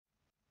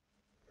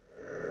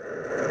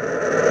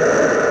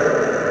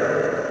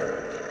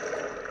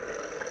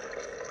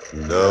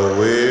The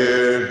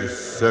Weird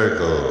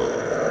Circle.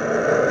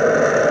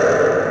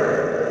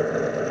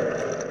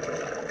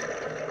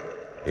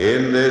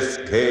 In this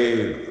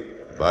cave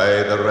by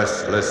the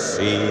restless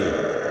sea,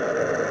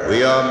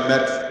 we are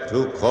met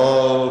to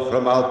call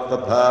from out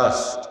the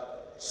past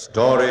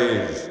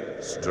stories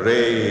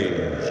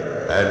strange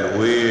and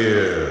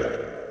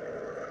weird.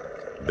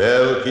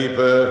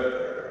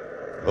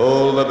 Bellkeeper,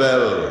 toll the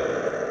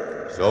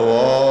bell, so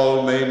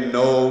all may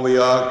know we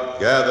are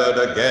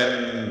gathered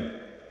again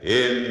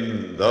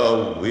in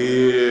the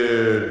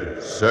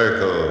Weird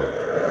Circle.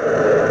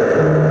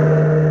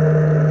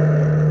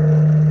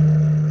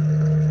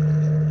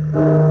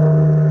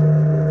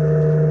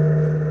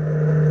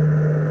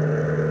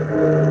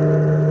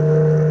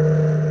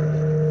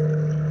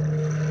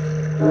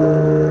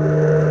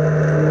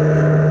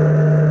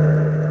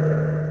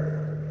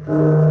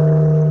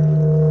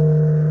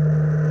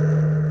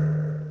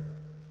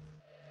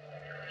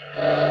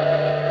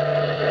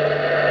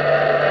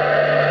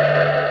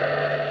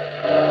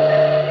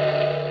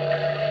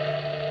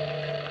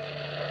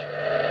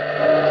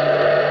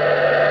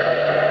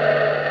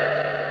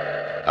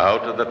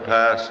 Out of the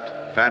past,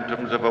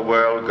 phantoms of a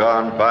world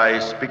gone by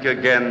speak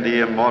again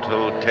the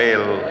immortal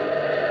tale,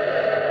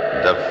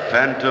 the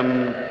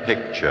Phantom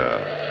Picture.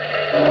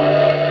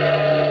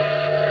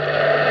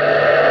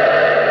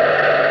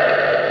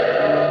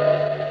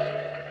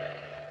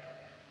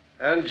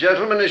 And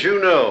gentlemen, as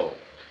you know,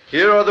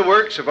 here are the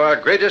works of our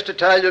greatest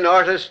Italian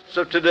artists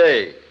of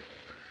today.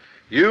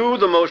 You,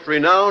 the most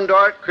renowned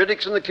art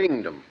critics in the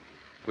kingdom,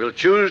 will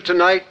choose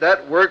tonight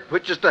that work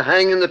which is to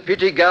hang in the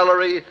Pitti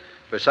Gallery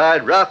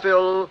beside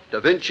Raphael, Da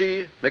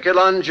Vinci,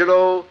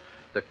 Michelangelo,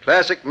 the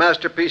classic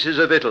masterpieces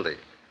of Italy.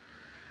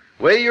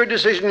 Weigh your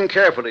decision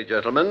carefully,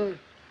 gentlemen.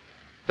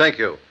 Thank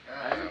you.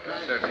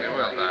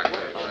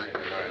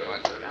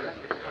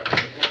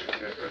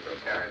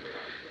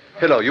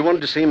 Hello, you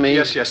wanted to see me?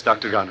 Yes,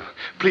 Dr. Gano.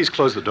 Please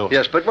close the door.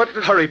 Yes, but what...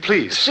 Hurry,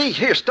 please. See,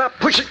 here, stop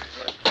pushing.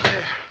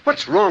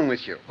 What's wrong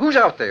with you? Who's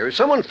out there? Is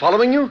someone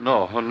following you?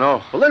 No, oh,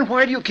 no. Well, then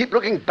why do you keep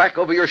looking back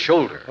over your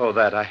shoulder? Oh,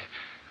 that,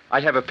 I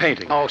have a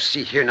painting. Oh,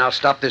 see here, now,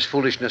 stop this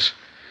foolishness.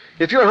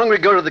 If you're hungry,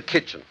 go to the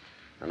kitchen.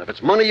 And if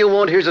it's money you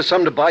want, here's a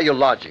sum to buy you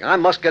lodging. I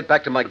must get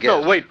back to my guests.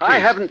 No, wait, please. I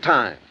haven't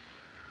time.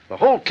 The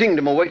whole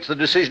kingdom awaits the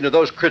decision of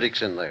those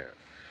critics in there.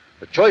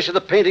 The choice of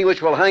the painting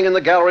which will hang in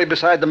the gallery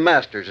beside the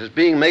masters is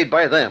being made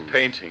by them.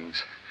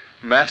 Paintings.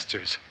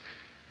 Masters.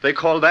 They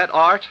call that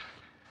art?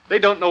 They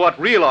don't know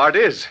what real art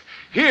is.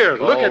 Here,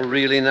 look at... Oh,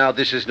 really, now,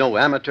 this is no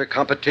amateur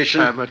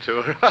competition.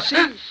 Amateur.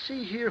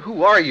 see here,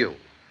 who are you?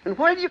 And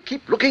why do you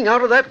keep looking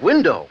out of that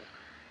window?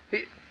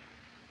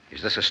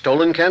 Is this a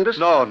stolen canvas?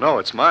 No,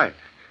 it's mine.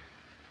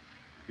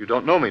 You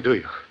don't know me, do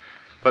you?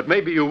 But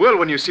maybe you will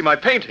when you see my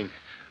painting.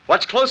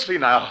 Watch closely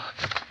now.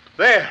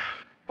 There.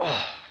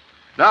 Oh,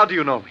 now do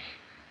you know me?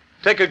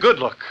 Take a good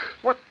look.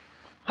 What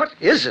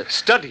is it?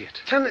 Study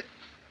it. Can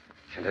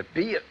it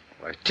be it?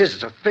 Why,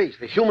 'tis a face,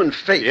 a human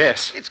face.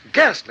 Yes. It's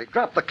ghastly.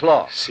 Drop the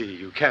cloth. See,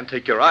 you can't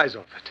take your eyes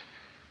off it.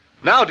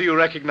 Now do you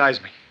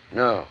recognize me?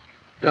 No.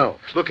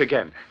 Look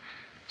again.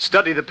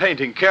 Study the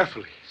painting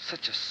carefully.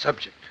 Such a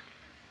subject.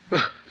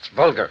 It's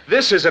vulgar.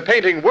 This is a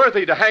painting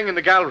worthy to hang in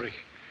the gallery.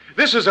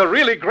 This is a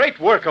really great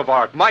work of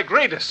art, my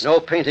greatest. No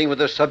painting with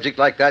a subject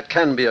like that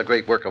can be a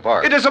great work of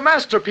art. It is a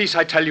masterpiece,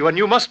 I tell you, and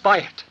you must buy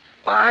it.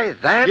 Buy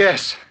that?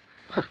 Yes.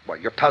 Why,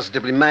 you're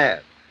positively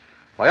mad.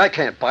 Why, I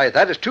can't buy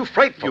that. It's too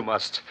frightful. You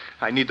must.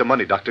 I need the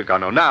money, Dr.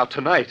 Gano, now,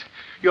 tonight.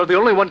 You're the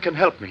only one can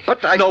help me.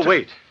 But No,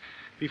 wait.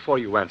 Before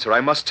you answer,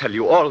 I must tell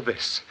you all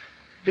this.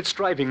 It's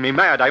driving me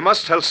mad. I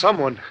must tell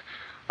someone.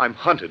 I'm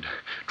hunted,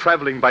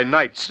 traveling by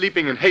night,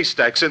 sleeping in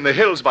haystacks in the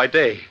hills by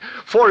day,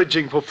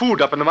 foraging for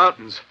food up in the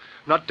mountains,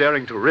 not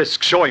daring to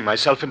risk showing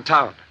myself in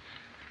town.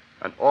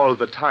 And all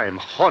the time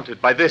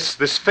haunted by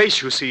this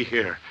face you see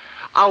here,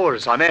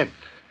 hours on end.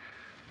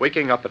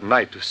 Waking up at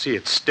night to see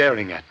it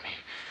staring at me,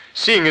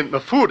 seeing it in the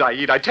food I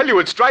eat. I tell you,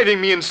 it's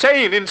driving me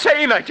insane,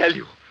 I tell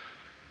you.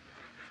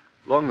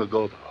 Long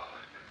ago, though,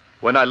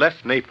 when I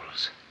left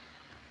Naples,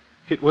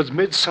 it was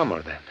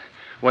midsummer then,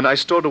 when I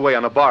stowed away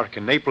on a bark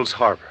in Naples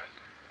harbor.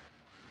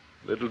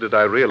 Little did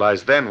I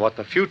realize then what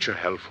the future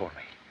held for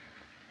me.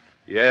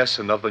 Yes,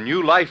 and of the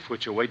new life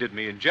which awaited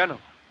me in Genoa.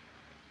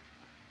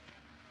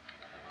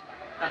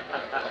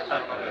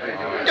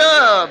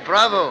 Oh,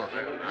 bravo.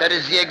 That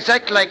is the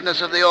exact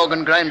likeness of the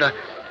organ grinder,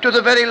 to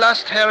the very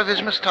last hair of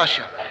his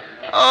moustache.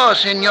 Oh,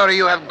 Signore,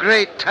 you have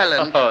great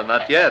talent. Oh,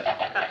 not yet.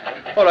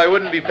 Or I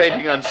wouldn't be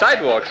painting on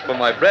sidewalks for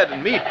my bread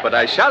and meat, but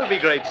I shall be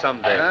great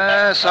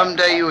someday.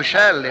 Someday you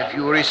shall, if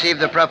you receive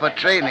the proper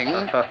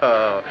training.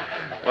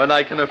 When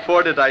I can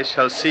afford it, I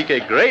shall seek a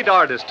great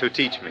artist to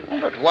teach me.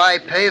 But why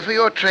pay for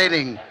your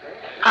training?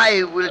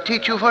 I will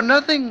teach you for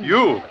nothing.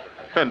 You?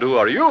 And who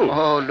are you?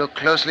 Oh, look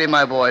closely,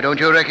 my boy. Don't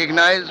you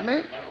recognize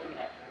me?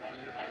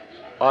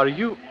 Are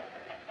you...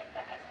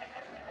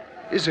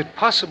 Is it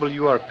possible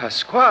you are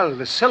Pasquale,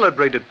 the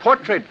celebrated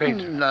portrait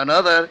painter? None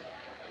other.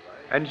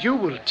 And you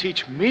will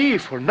teach me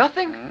for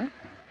nothing?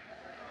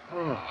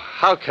 Oh,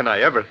 how can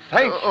I ever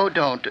thank you? Oh,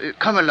 don't.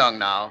 Come along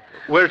now.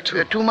 Where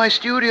to? To my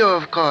studio,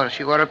 of course.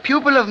 You are a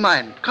pupil of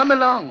mine. Come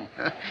along.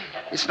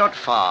 It's not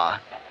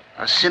far.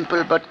 A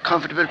simple but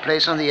comfortable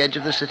place on the edge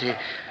of the city.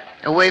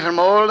 Away from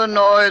all the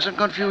noise and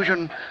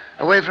confusion.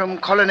 Away from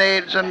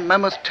colonnades and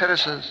mammoth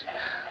terraces.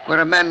 Where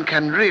a man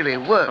can really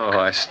work. Oh,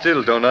 I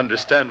still don't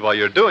understand why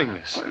you're doing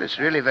this. Well, it's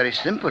really very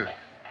simple.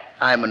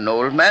 I'm an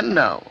old man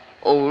now.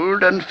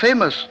 Old and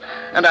famous.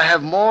 And I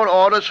have more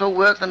orders for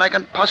work than I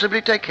can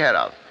possibly take care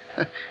of.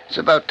 It's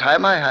about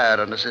time I hired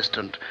an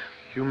assistant.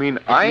 You mean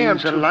It I am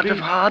means a to lot be... of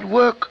hard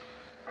work.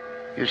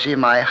 You see,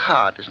 my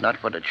heart is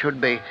not what it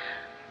should be.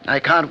 I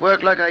can't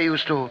work like I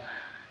used to.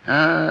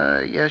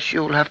 Yes,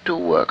 you'll have to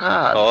work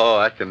hard. Oh,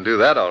 I can do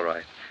that all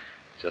right.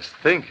 Just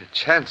think, a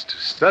chance to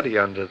study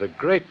under the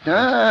great...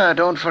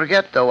 Don't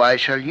forget, though, I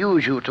shall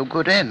use you to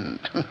good end.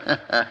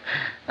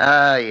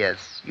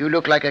 Yes, you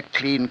look like a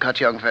clean-cut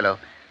young fellow.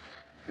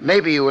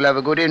 Maybe you will have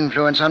a good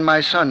influence on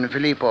my son,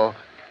 Filippo.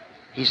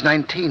 He's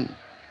 19.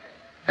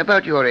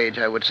 About your age,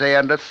 I would say,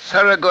 and a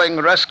thoroughgoing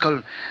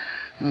rascal.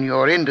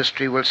 Your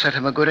industry will set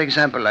him a good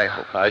example, I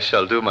hope. I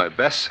shall do my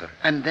best, sir.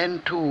 And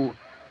then, too,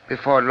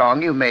 before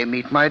long, you may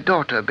meet my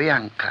daughter,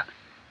 Bianca,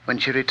 when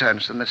she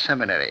returns from the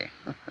seminary.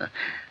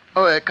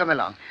 Come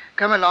along.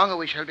 Come along, or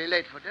we shall be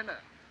late for dinner.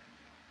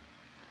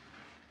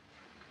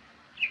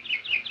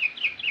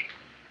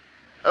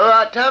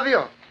 Oh,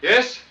 Ottavio,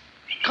 Yes?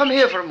 come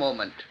here for a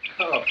moment.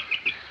 Oh,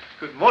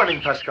 good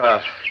morning,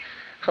 Pasquale.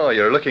 Oh,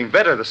 you're looking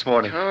better this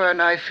morning. Oh, and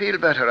I feel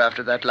better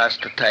after that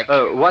last attack.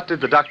 What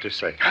did the doctor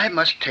say? I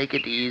must take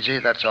it easy,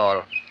 that's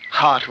all.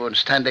 Heart won't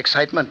stand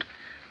excitement.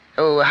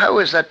 Oh, how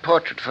is that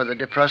portrait for the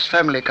DeProst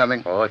family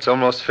coming? Oh, it's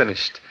almost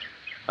finished.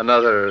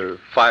 Another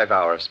 5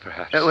 hours,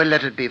 perhaps. Well,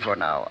 let it be for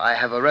now. I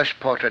have a rush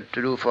portrait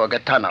to do for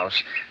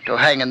Gaetanos, to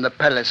hang in the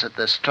palace at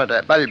the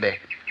Strada Balbi.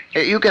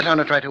 You get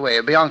on it right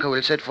away. Bianca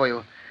will sit for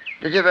you.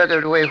 Did you right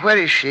away? Where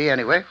is she,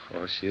 anyway?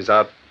 Oh, she's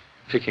out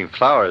picking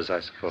flowers,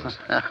 I suppose.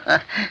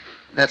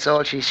 That's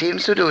all she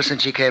seems to do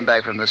since she came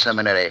back from the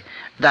seminary.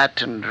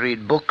 That and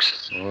read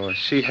books. Oh,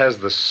 she has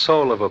the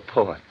soul of a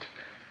poet.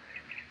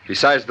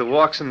 Besides, the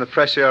walks in the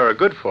fresh air are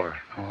good for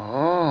her.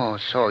 Oh,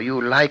 so you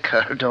like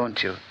her,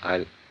 don't you?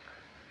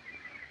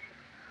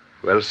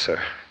 Well, sir,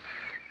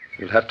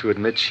 you'll have to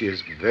admit she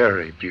is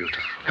very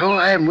beautiful. Oh,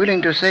 I am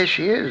willing to say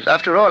she is.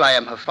 After all, I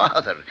am her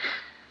father.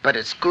 But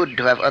it's good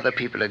to have other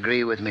people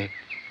agree with me,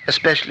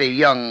 especially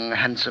young,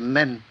 handsome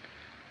men.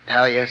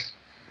 Oh, yes,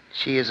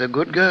 she is a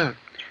good girl.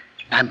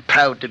 I'm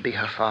proud to be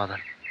her father.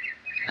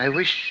 I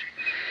wish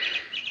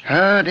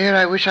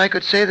I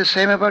could say the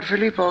same about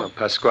Filippo. Oh,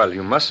 Pasquale,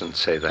 you mustn't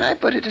say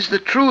that. But it is the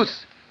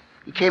truth.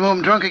 He came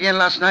home drunk again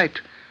last night.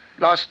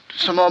 Lost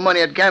some more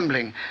money at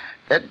gambling.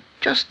 There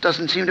just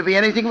doesn't seem to be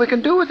anything we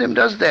can do with him,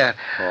 does there?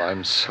 Oh,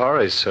 I'm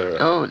sorry, sir.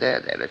 Oh, there,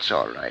 it's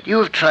all right.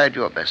 You've tried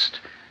your best.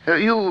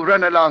 You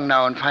run along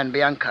now and find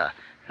Bianca.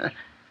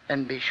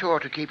 And be sure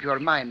to keep your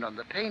mind on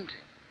the painting.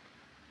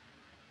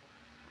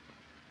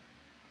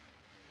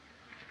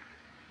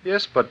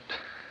 Yes, but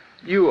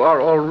you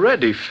are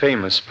already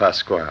famous,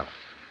 Pasquale.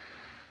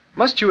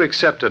 Must you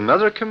accept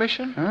another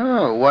commission?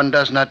 Oh, one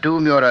does not do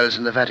murals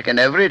in the Vatican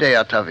every day,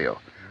 Ottavio,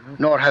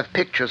 nor have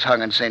pictures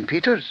hung in St.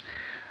 Peter's.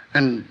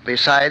 And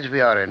besides, we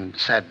are in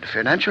sad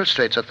financial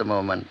straits at the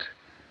moment.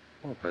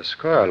 Oh,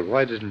 Pasquale,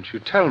 why didn't you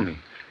tell me?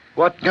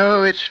 What?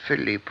 Oh, it's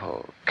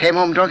Filippo. Came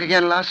home drunk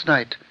again last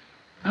night.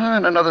 Oh,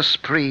 and another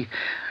spree.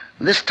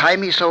 This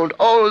time he sold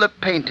all the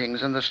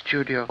paintings in the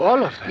studio.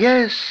 All of them?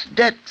 Yes,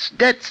 debts.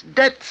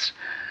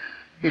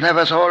 He'll have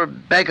us all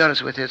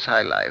beggars with his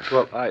high life.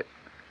 Well,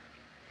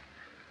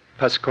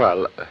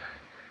 Pasquale,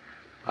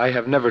 I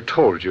have never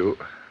told you,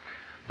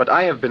 but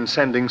I have been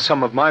sending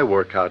some of my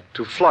work out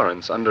to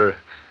Florence under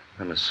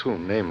an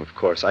assumed name, of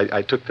course.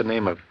 I took the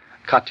name of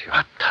Cacio.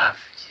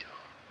 Ottavio.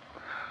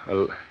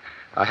 Well,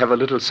 I have a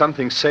little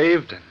something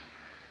saved, and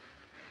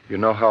you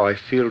know how I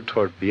feel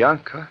toward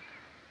Bianca.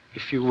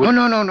 If you would...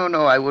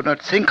 No, I would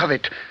not think of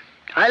it.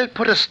 I'll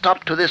put a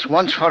stop to this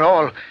once for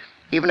all,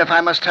 even if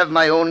I must have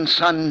my own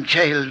son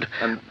jailed.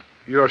 And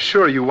you're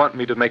sure you want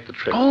me to make the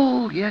trip?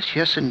 Oh,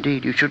 yes,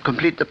 indeed. You should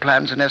complete the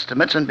plans and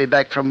estimates and be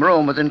back from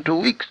Rome within 2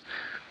 weeks.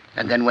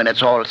 And then when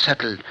it's all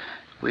settled,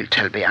 we'll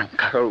tell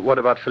Bianca. What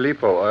about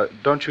Filippo?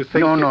 Don't you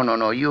think...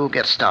 No. You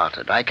get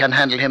started. I can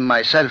handle him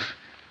myself.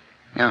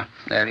 Yeah,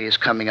 there he is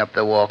coming up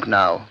the walk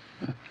now.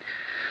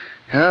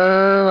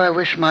 Oh, I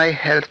wish my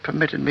health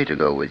permitted me to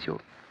go with you.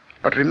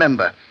 But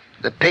remember,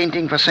 the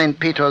painting for St.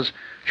 Peter's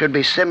should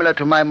be similar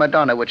to my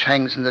Madonna, which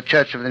hangs in the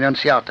Church of the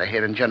Annunziata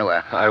here in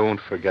Genoa. I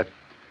won't forget.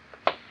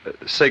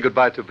 Say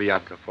goodbye to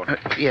Bianca for me.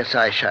 Yes,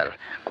 I shall.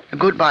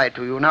 Goodbye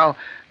to you. Now,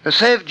 a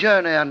safe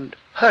journey and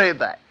hurry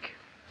back.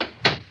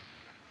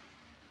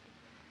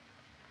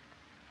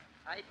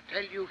 I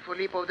tell you,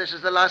 Filippo, this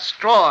is the last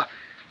straw.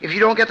 If you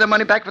don't get the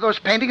money back for those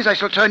paintings, I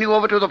shall turn you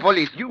over to the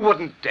police. You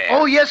wouldn't dare.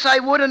 Oh, yes, I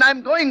would, and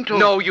I'm going to.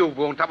 No, you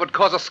won't. That would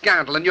cause a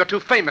scandal, and you're too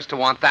famous to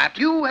want that.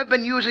 You have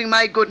been using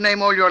my good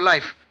name all your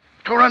life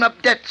to run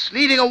up debts,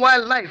 leading a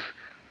wild life.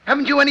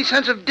 Haven't you any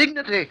sense of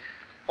dignity?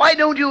 Why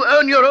don't you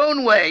earn your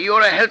own way? You're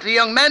a healthy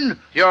young man.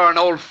 You're an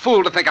old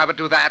fool to think I would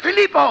do that.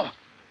 Filippo,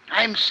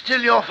 I'm still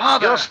your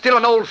father. You're still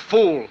an old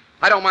fool.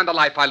 I don't mind the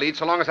life I lead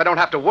so long as I don't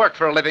have to work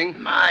for a living.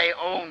 My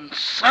own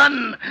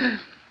son.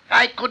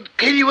 I could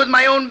kill you with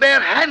my own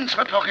bare hands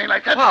for talking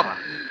like that.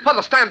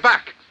 Father, stand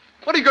back.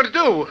 What are you going to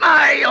do?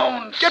 My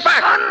own Get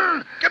back!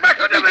 son. Get back!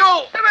 Let me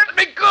go! Let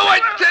me go, I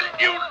tell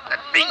you! Let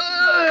me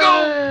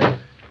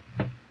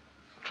go!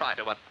 Try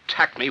to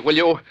attack me, will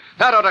you?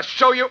 That ought to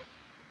show you.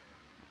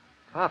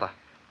 Father.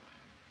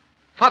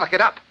 Father,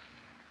 get up.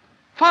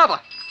 Father!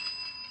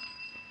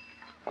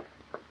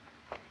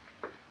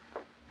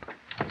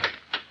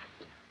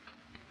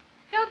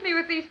 Help me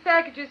with these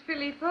packages,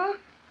 Filippo.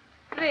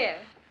 There.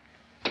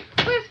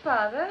 Where's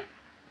Father?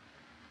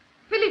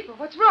 Filippo,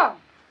 what's wrong?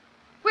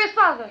 Where's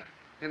Father?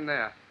 In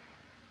there.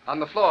 On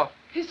the floor.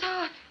 His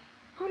heart.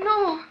 Oh,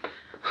 no.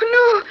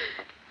 Oh,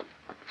 no.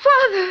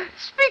 Father,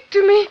 speak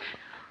to me.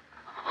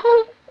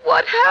 Oh,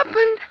 what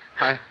happened?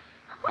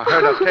 I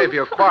heard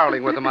Octavio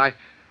quarreling with him. I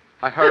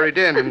hurried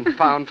in and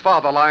found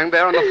Father lying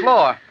there on the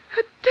floor.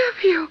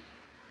 Octavio.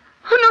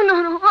 Oh,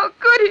 no. How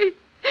could he?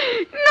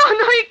 No,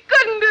 he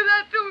couldn't do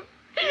that to me.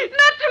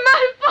 Not to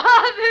my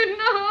father,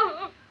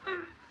 no.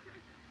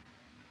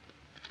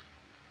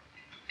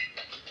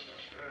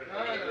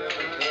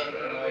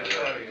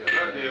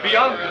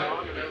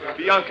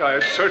 Bianca,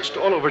 I've searched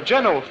all over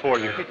Genoa for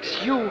you.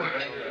 It's you.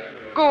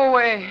 Go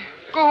away.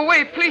 Go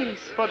away, please.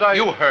 But I...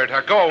 You heard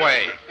her. Go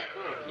away.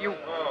 You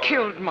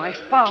killed my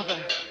father.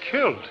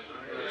 Killed?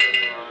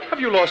 Have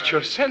you lost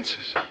your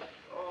senses?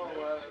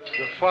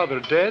 Your father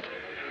dead?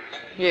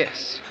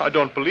 Yes. I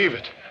don't believe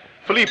it.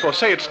 Filippo,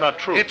 say it's not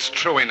true. It's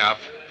true enough.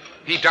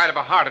 He died of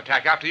a heart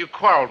attack after you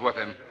quarreled with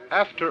him.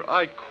 After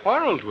I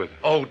quarreled with him?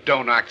 Oh,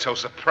 don't act so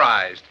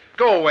surprised.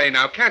 Go away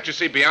now. Can't you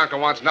see Bianca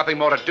wants nothing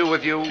more to do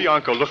with you?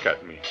 Bianca, look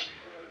at me.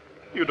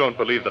 You don't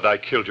believe that I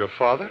killed your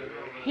father?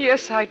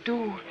 Yes, I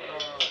do.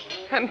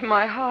 And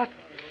my heart,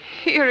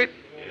 here,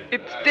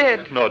 it's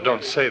dead. No,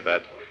 don't say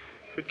that.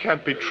 It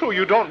can't be true.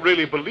 You don't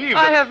really believe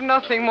I that... have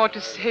nothing more to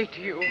say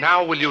to you.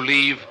 Now will you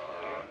leave?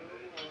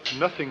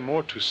 Nothing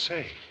more to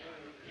say.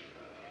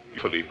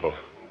 Filippo,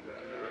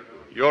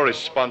 you're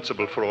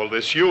responsible for all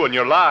this, you and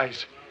your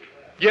lies.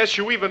 Yes,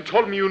 you even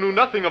told me you knew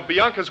nothing of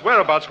Bianca's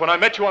whereabouts when I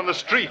met you on the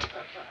street.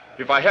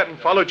 If I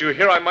hadn't followed you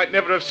here, I might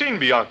never have seen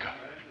Bianca.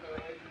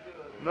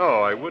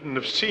 No, I wouldn't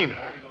have seen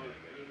her.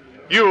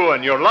 You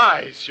and your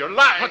lies,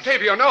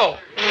 Octavio, no.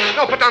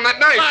 No, put down that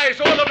knife.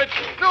 Lies, all of it.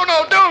 No,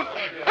 don't.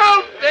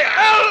 Help!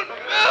 Help!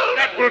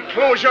 That will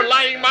close your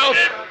lying mouth.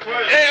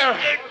 There,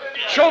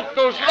 choke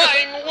those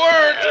lying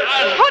words.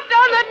 Put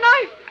down that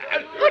knife!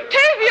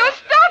 Octavio,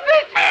 stop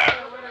it!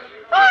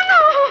 Oh,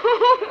 no!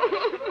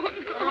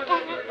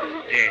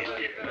 Dead.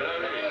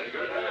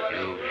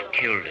 You've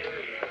killed him.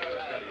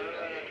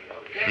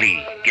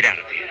 Flee. Get out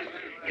of here.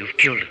 You've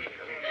killed him.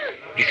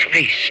 His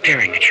face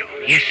staring at you.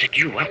 Yes, at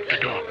you. Out the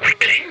door,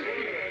 quickly.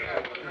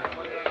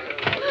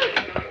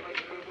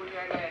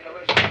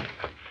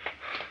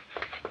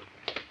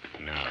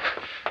 Now,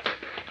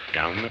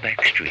 down the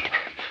back street.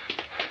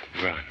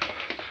 Run.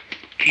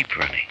 Keep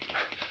running.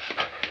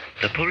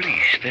 The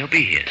police, they'll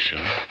be here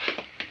soon.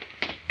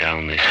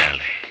 Down this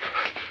alley.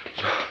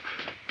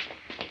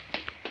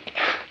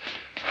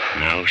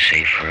 Now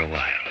safe for a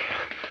while.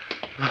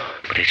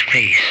 But his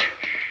face,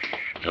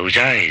 those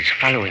eyes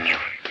following you.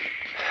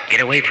 Get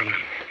away from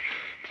them.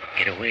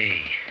 Get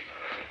away.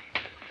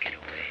 Get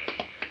away.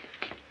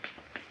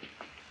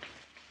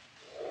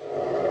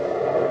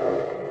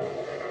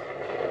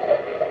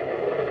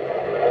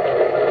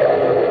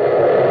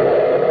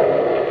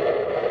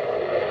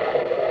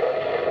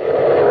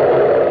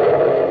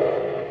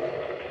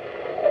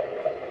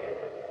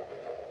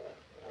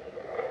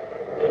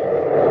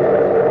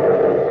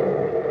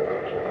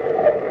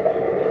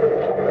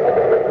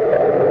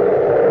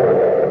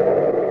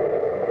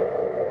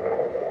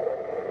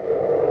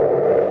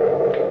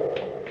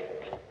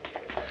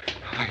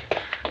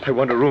 I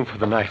want a room for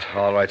the night.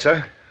 All right,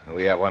 sir.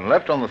 We have one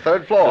left on the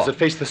third floor. Does it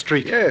face the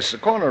street? Yes, the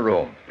corner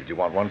room. Did you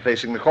want one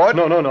facing the court?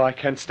 No. I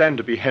can't stand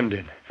to be hemmed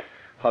in.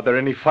 Are there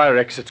any fire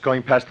exits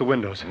going past the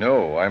windows?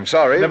 No, I'm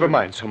sorry. Never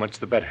mind. So much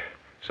the better.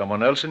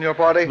 Someone else in your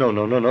party?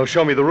 No.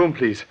 Show me the room,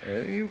 please.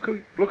 You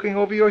keep looking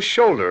over your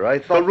shoulder. I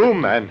thought... The room,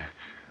 man.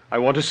 I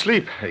want to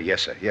sleep.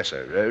 Yes,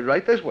 sir.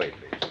 Right this way,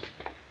 please.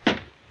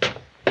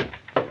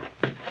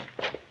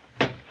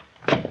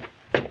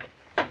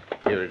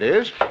 Here it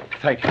is.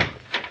 Thank you.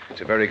 It's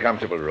a very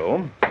comfortable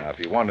room. Now, if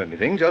you want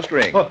anything, just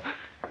ring. Oh,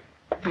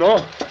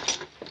 no.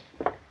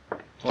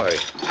 Why?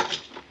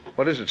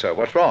 What is it, sir?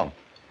 What's wrong?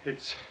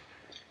 It's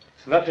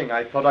nothing.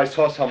 I thought I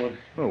saw someone.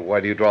 Oh, why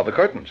do you draw the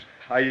curtains?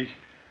 I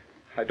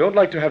don't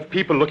like to have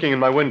people looking in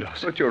my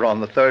windows. But you're on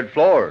the third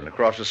floor, and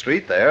across the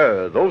street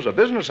there, those are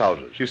business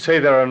houses. You say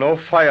there are no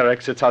fire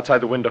exits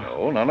outside the window?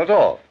 No, none at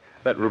all.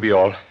 That will be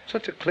all.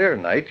 Such a clear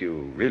night,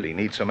 you really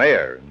need some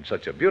air, and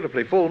such a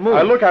beautifully full moon.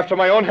 I'll look after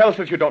my own health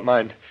if you don't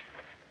mind.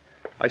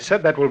 I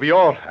said that will be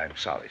all. I'm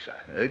sorry,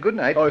 sir. Good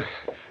night. Oh,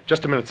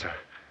 just a minute, sir.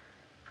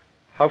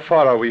 How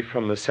far are we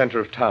from the center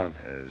of town?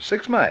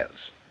 6 miles.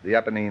 The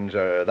Apennines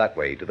are that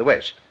way to the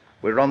west.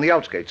 We're on the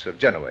outskirts of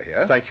Genoa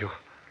here. Thank you.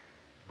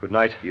 Good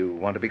night. You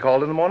want to be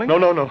called in the morning?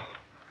 No.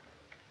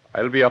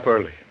 I'll be up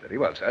early. Very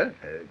well, sir.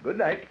 Good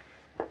night.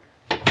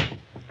 At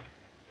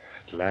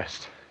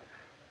last.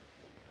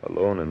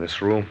 Alone in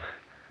this room.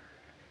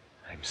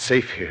 I'm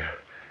safe here.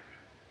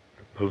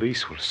 The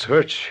police will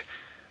search.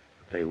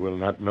 But they will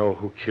not know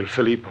who killed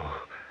Filippo.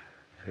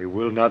 They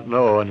will not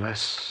know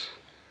unless...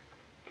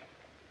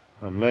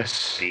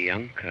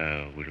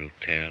 Bianca will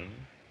tell.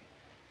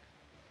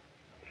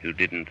 You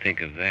didn't think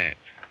of that,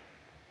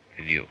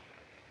 did you?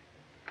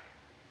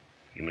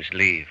 You must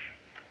leave.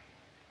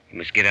 You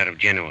must get out of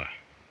Genoa.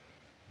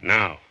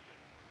 Now.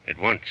 At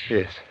once.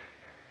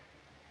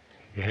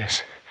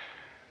 Yes.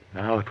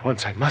 Now, at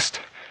once, I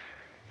must.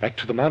 Back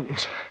to the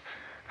mountains.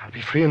 I'll be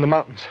free in the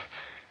mountains.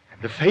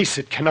 And the face,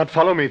 it cannot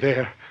follow me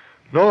there.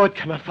 No, it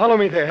cannot follow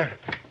me there.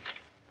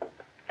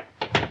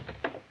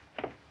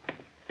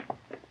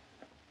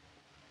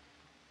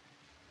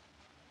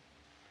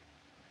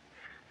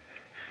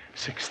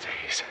 6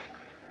 days.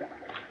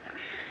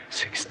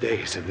 6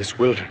 days in this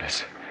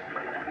wilderness.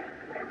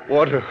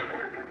 Water.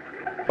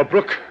 A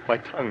brook. My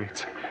tongue,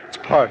 it's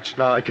parched.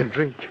 Now I can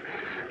drink.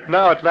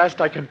 Now at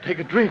last I can take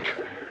a drink.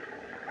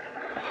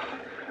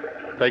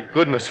 Thank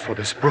goodness for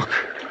this brook.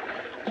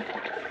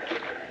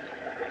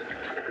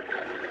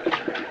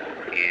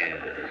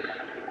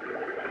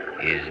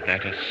 Is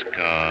that a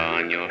scar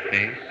on your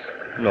face?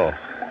 No,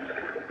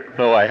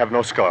 I have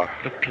no scar.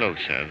 Look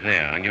closer,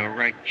 there, on your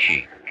right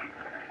cheek.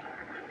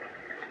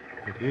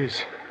 It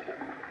is.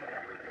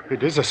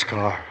 It is a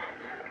scar.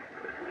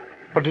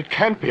 But it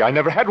can't be. I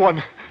never had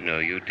one. No,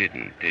 you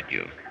didn't, did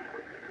you?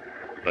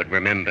 But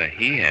remember,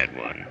 he had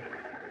one.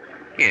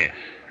 Yes.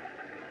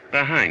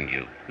 Behind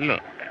you.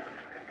 Look.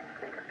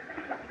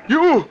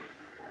 You!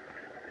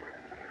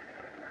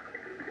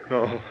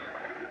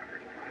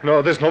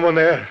 No, there's no one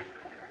there.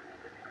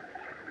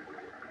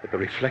 But the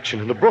reflection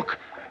in the brook.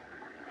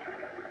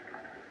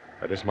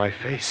 That is my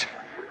face.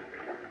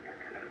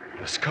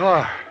 The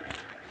scar.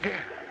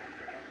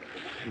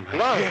 In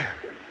my hair.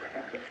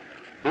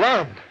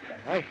 Blonde.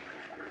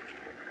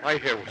 My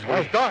hair was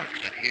always dark.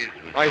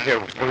 My hair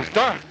was always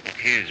dark. But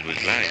his was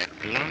light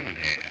blonde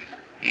hair.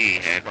 He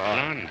had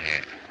blonde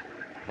hair.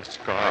 The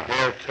scar. My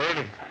hair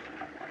turning.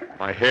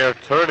 My hair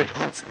turning.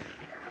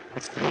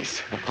 His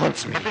face. It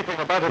haunts me. Everything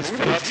about him,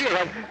 even out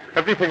here.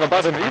 Everything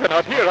about him, even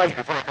out here. I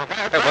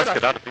must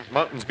get out of these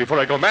mountains before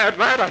I go mad.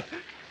 A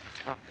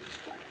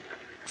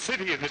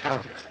city in the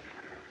distance.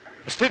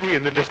 A city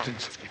in the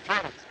distance.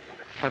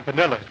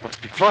 Campanella, it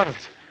must be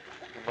Florence.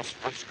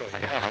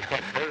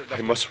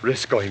 I must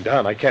risk going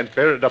down. I can't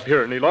bear it up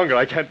here any longer.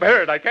 I can't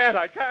bear it. I can't.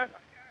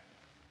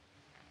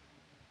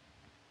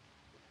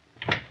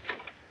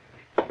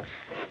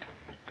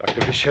 Dr.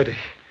 Bichetti.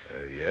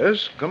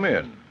 Yes, come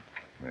in.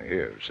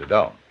 Here, sit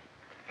down.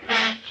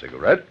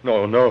 Cigarette?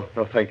 No,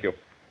 thank you.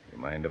 You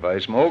mind if I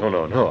smoke?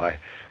 No,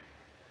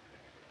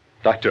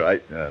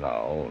 Doctor,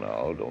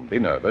 No, don't be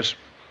nervous.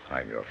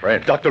 I'm your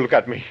friend. Doctor, look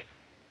at me.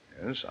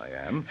 Yes, I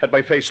am. At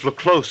my face, look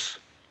close.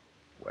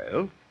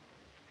 Well?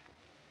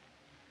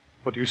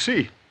 What do you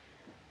see?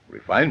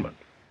 Refinement.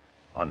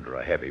 Under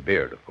a heavy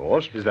beard, of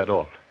course. Is that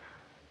all?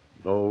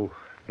 No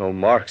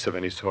marks of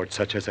any sort,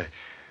 such as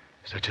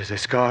a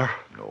scar?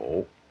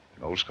 No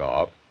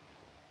scar.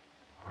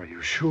 Are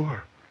you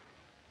sure?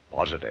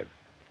 Positive.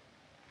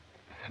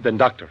 Then,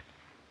 doctor,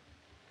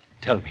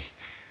 tell me,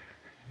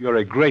 you're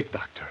a great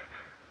doctor.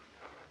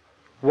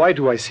 Why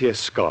do I see a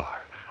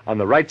scar on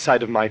the right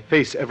side of my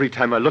face every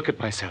time I look at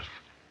myself?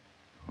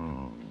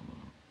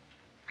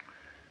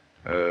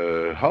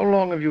 How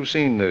long have you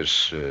seen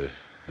this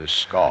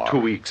scar? 2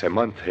 weeks, a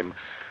month.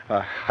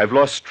 I've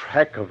lost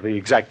track of the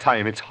exact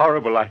time. It's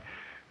horrible.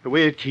 The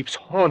way it keeps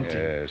haunting.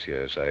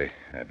 Yes, I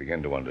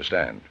begin to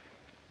understand.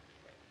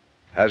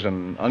 Has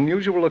an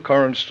unusual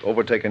occurrence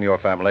overtaken your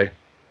family?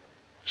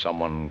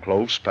 Someone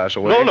close pass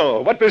away?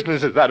 No. What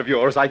business is that of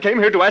yours? I came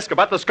here to ask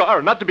about the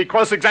scar, not to be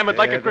cross-examined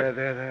like a...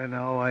 There.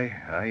 Now,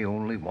 I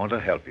only want to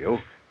help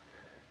you.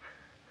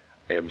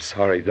 I am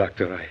sorry,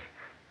 Doctor. I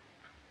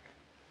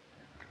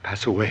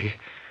pass away.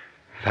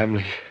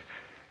 Family.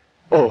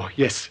 Oh,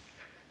 yes.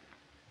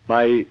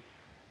 My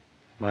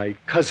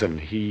cousin,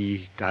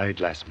 he died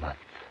last month.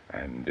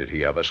 And did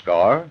he have a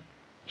scar?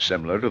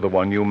 Similar to the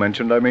one you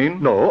mentioned, I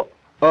mean? No.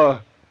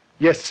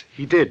 Yes,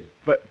 he did.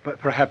 But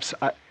perhaps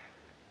I...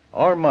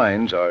 Our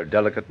minds are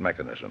delicate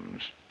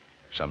mechanisms,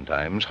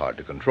 sometimes hard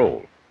to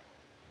control.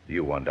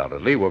 You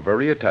undoubtedly were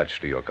very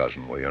attached to your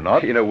cousin, were you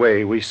not? In a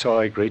way, we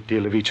saw a great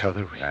deal of each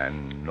other.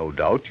 And no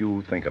doubt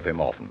you think of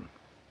him often.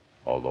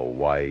 Although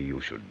why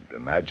you should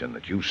imagine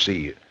that you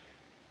see...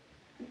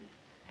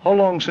 How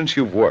long since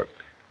you've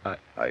worked?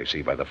 I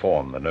see by the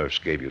form the nurse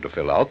gave you to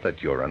fill out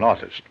that you're an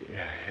artist.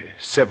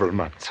 Several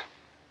months.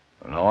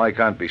 No, I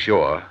can't be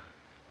sure,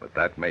 but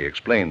that may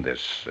explain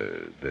this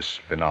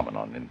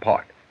phenomenon in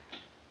part.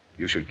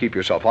 You should keep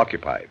yourself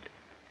occupied.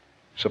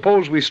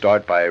 Suppose we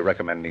start by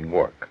recommending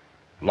work.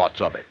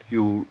 Lots of it.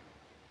 You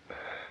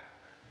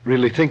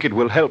really think it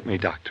will help me,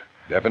 Doctor?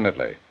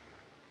 Definitely.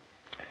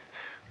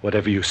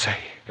 Whatever you say.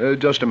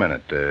 Just a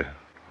minute.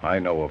 I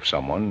know of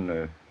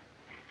someone.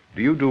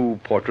 Do you do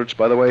portraits,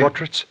 by the way?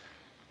 Portraits?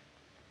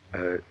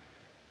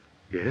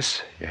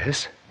 Yes.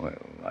 Well,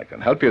 I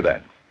can help you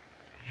then.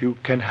 You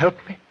can help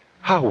me?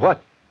 How?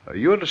 What?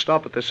 You're to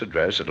stop at this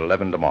address at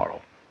 11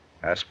 tomorrow.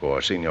 Ask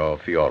for Signor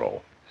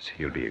Fioro.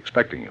 He'll be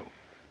expecting you.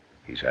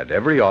 He's had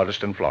every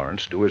artist in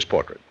Florence do his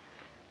portrait.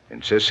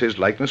 Insists his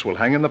likeness will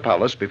hang in the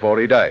palace before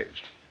he dies.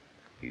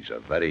 He's a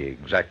very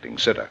exacting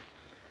sitter.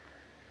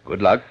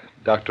 Good luck.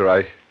 Doctor,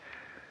 I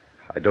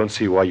don't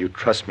see why you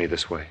trust me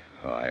this way.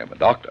 I am a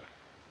doctor.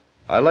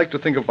 I like to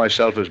think of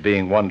myself as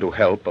being one to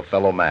help a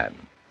fellow man.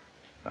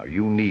 Now,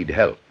 you need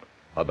help.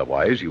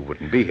 Otherwise, you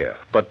wouldn't be here.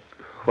 But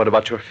what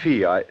about your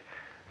fee?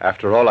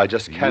 After all, I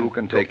just can't... You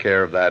can take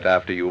care of that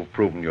after you've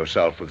proven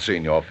yourself with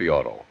Signor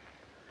Fioro.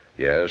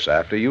 Yes,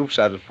 after you've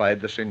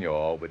satisfied the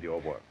Signor with your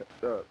work.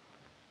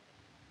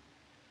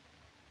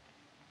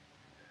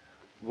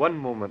 One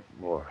moment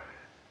more.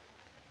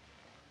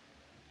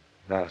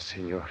 Now,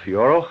 Signor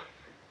Fioro.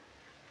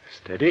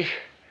 Steady.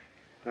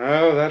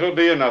 Oh, that'll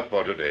be enough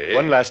for today.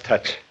 One last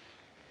touch.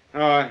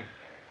 Oh,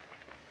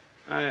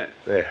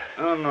 There.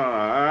 Oh, no,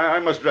 I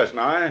must dress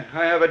now.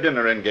 I have a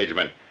dinner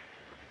engagement.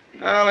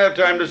 I'll have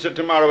time to sit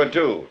tomorrow at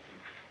 2.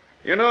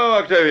 You know,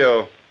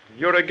 Octavio,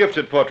 you're a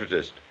gifted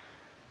portraitist.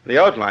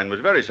 The outline was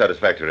very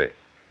satisfactory.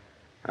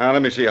 Now,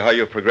 let me see how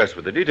you've progressed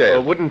with the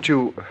details. Wouldn't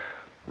you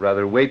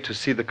rather wait to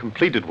see the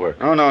completed work?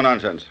 Oh, no,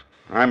 nonsense.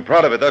 I'm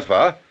proud of it thus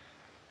far.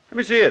 Let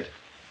me see it.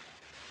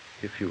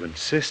 If you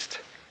insist.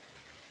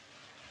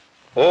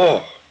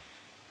 Oh.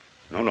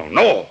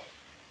 No.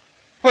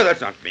 Well,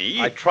 that's not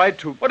me. I tried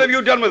to... What have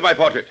you done with my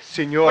portrait?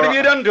 Signor... What have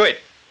you done to it?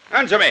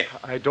 Answer me.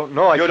 I don't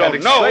know. You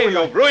don't know.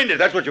 You've ruined it.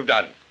 That's what you've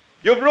done.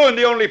 You've ruined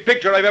the only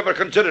picture I've ever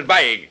considered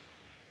buying.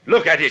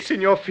 Look at it.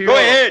 Signor Fioro... Go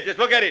ahead. Just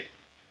look at it.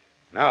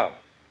 Now,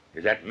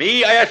 is that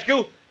me, I ask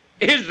you?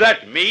 Is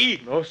that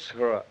me? No,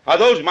 sir. Are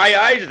those my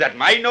eyes? Is that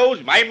my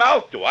nose, my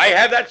mouth? Do I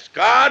have that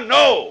scar?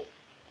 No.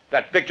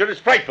 That picture is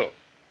frightful.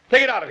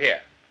 Take it out of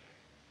here.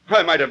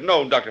 I might have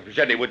known Dr.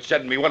 Fischetti would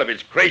send me one of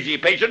his crazy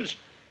patients.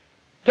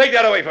 Take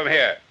that away from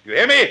here. You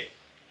hear me?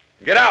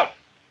 Get out.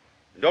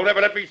 Don't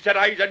ever let me set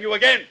eyes on you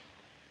again.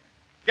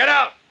 Get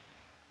out.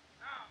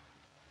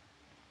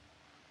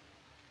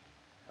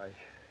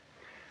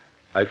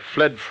 I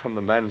fled from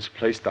the man's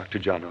place, Dr.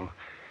 Giano,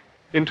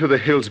 into the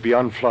hills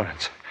beyond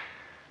Florence.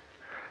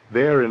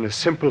 There, in a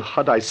simple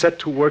hut, I set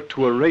to work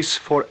to erase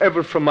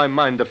forever from my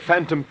mind the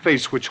phantom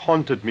face which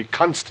haunted me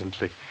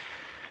constantly.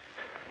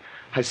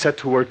 I set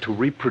to work to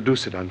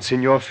reproduce it on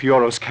Signor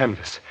Fioro's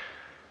canvas.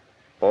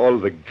 All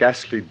the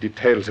ghastly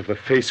details of the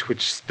face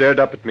which stared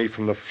up at me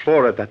from the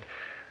floor at that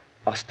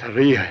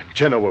osteria in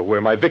Genoa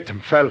where my victim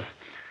fell.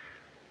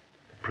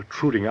 The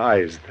protruding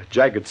eyes, the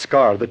jagged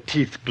scar, the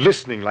teeth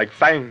glistening like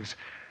fangs.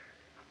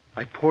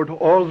 I poured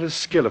all the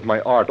skill of my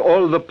art,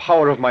 all the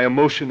power of my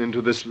emotion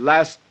into this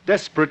last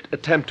desperate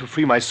attempt to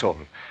free my soul.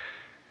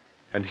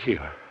 And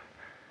here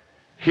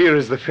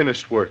is the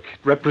finished work. It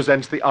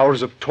represents the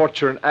hours of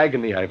torture and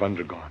agony I've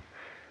undergone.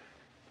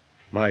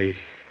 My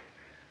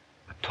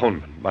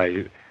atonement,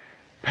 my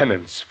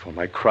penance for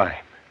my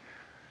crime.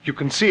 You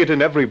can see it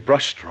in every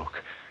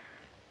brushstroke.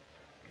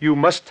 You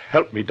must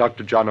help me,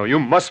 Dr. Giano. You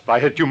must buy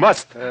it. You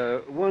must.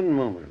 One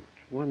moment.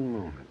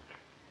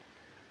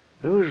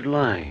 Those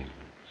lines,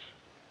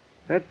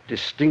 that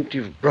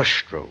distinctive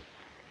brushstroke,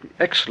 the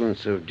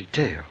excellence of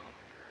detail.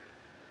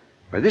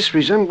 Why, this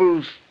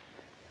resembles...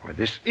 Why,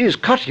 this is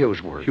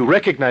Cattio's work. You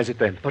recognize it,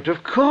 then? But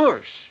of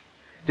course.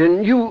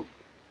 Then you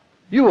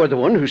are the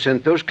one who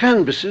sent those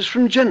canvases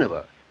from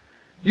Genoa.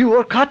 You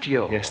are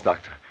Cattio. Yes,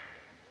 Doctor.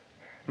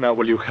 Now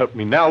will you help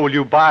me? Now will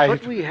you buy...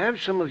 But we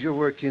have some of your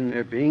work in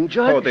there being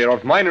judged. Oh, they are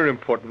of minor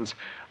importance.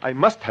 I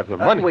must have the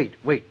money.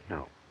 Wait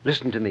now.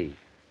 Listen to me.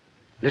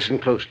 Listen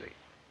closely.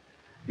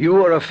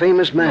 You are a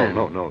famous man.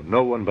 No.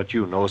 No one but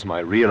you knows my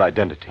real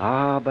identity.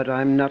 Ah, but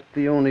I'm not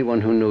the only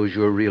one who knows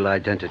your real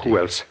identity. Who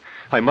else?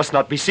 I must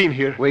not be seen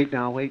here. Wait.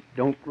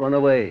 Don't run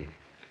away.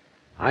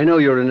 I know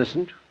you're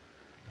innocent.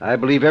 I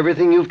believe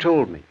everything you've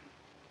told me.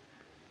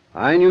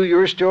 I knew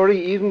your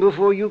story even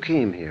before you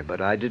came here, but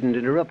I didn't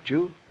interrupt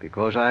you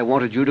because I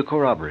wanted you to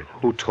corroborate.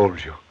 Who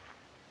told you?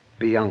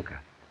 Bianca.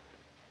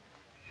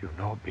 You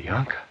know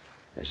Bianca?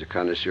 As a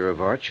connoisseur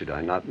of art, should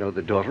I not know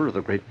the daughter of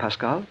the great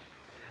Pascal?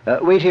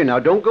 Wait here now.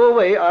 Don't go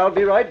away. I'll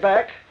be right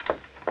back.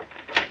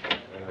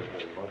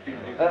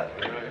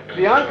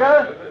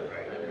 Bianca?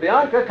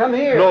 Bianca, come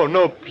here.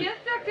 No. Yes,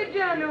 Dr.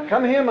 Giano.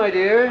 Come here, my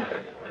dear.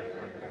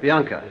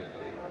 Bianca.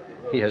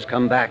 He has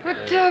come back.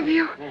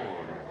 Octavio.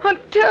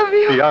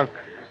 Bianca.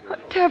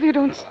 Octavio,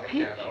 don't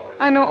speak.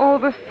 I know all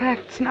the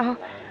facts now.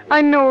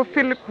 I know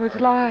Filippo's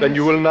lies. Then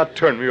you will not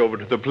turn me over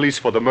to the police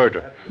for the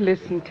murder.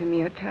 Listen to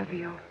me,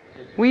 Octavio.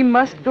 We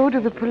must go to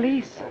the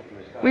police.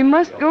 We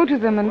must go to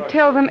them and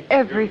tell them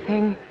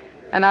everything.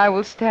 And I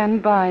will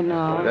stand by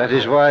now. That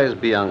is wise,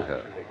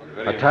 Bianca.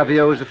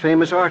 Ottavio is a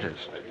famous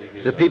artist.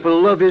 The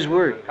people love his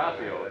work.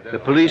 The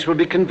police will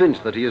be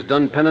convinced that he has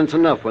done penance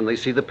enough when they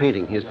see the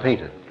painting he has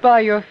painted. By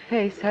your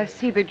face, I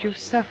see that you've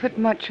suffered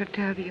much,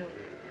 Ottavio.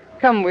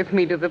 Come with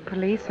me to the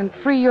police and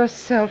free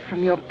yourself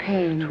from your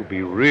pain. To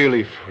be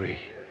really free.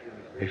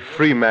 A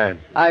free man.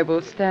 I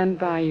will stand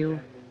by you.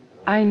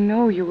 I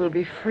know you will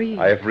be free.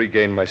 I have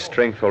regained my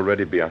strength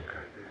already, Bianca.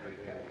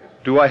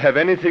 Do I have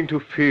anything to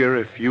fear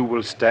if you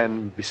will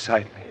stand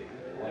beside me?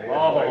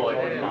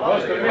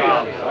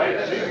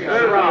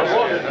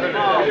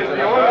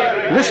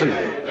 Listen.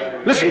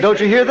 Listen, don't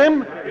you hear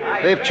them?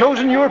 They've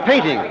chosen your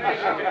painting.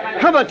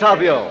 Come,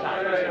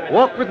 Ottavio.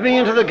 Walk with me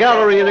into the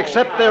gallery and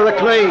accept their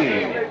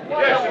acclaim.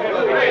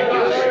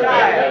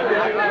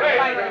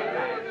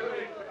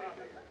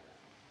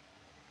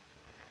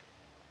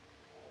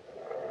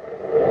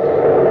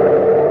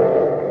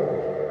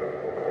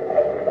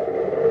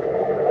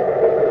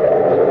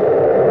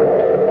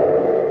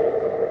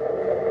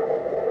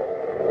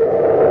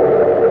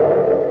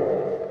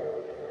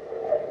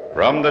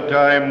 From the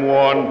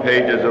time-worn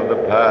pages of the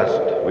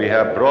past, we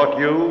have brought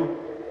you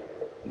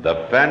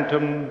The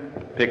Phantom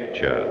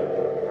Picture.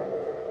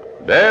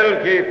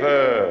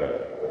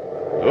 Bellkeeper,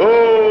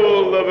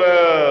 toll the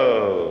bell.